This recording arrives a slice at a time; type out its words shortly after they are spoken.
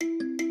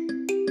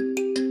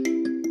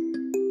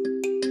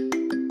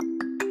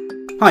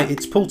Hi,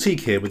 it's Paul Teague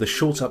here with a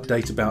short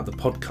update about the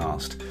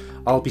podcast.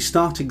 I'll be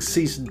starting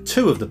season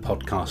 2 of the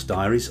Podcast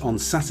Diaries on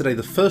Saturday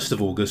the 1st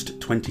of August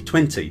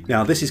 2020.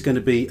 Now this is going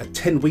to be a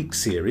 10-week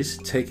series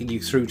taking you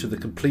through to the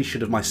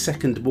completion of my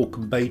second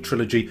Morecambe Bay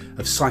trilogy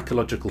of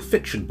psychological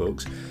fiction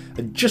books,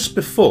 and just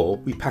before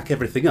we pack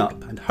everything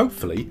up and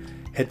hopefully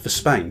head for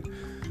Spain.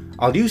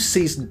 I'll use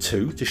season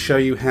 2 to show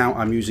you how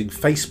I'm using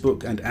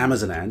Facebook and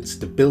Amazon ads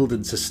to build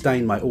and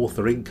sustain my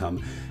author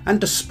income and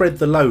to spread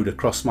the load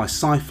across my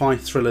sci-fi,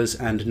 thrillers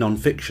and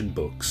non-fiction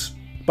books.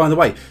 By the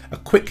way, a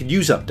quick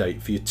news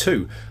update for you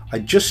too. I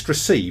just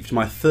received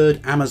my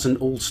third Amazon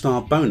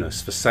All-Star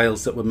bonus for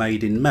sales that were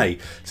made in May,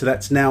 so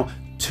that's now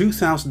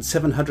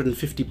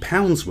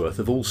 £2,750 worth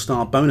of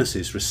All-Star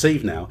bonuses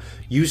received now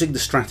using the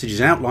strategies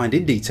outlined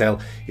in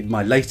detail in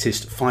my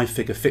latest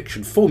 5-figure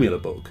fiction formula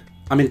book.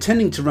 I'm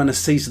intending to run a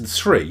season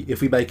 3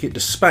 if we make it to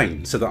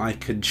Spain so that I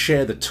can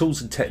share the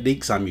tools and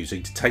techniques I'm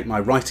using to take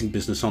my writing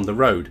business on the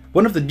road.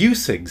 One of the new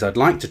things I'd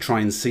like to try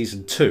in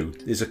season 2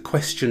 is a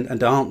question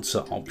and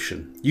answer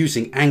option.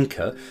 Using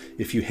Anchor,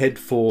 if you head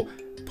for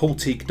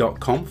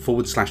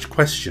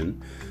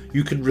paulteague.com/question,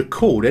 you can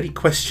record any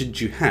questions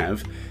you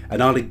have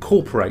and I'll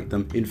incorporate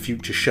them in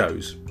future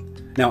shows.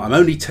 Now I'm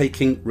only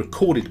taking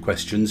recorded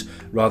questions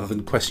rather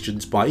than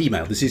questions by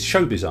email. This is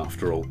showbiz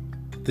after all.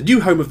 The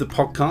new home of the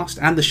podcast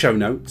and the show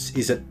notes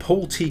is at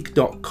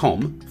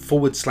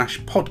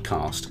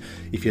paulteague.com/podcast.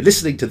 If you're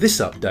listening to this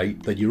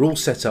update, then you're all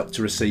set up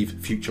to receive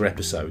future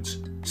episodes.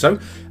 So,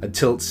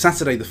 until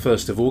Saturday the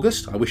 1st of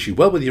August, I wish you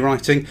well with your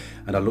writing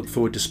and I look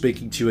forward to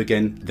speaking to you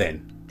again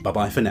then. Bye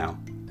bye for now.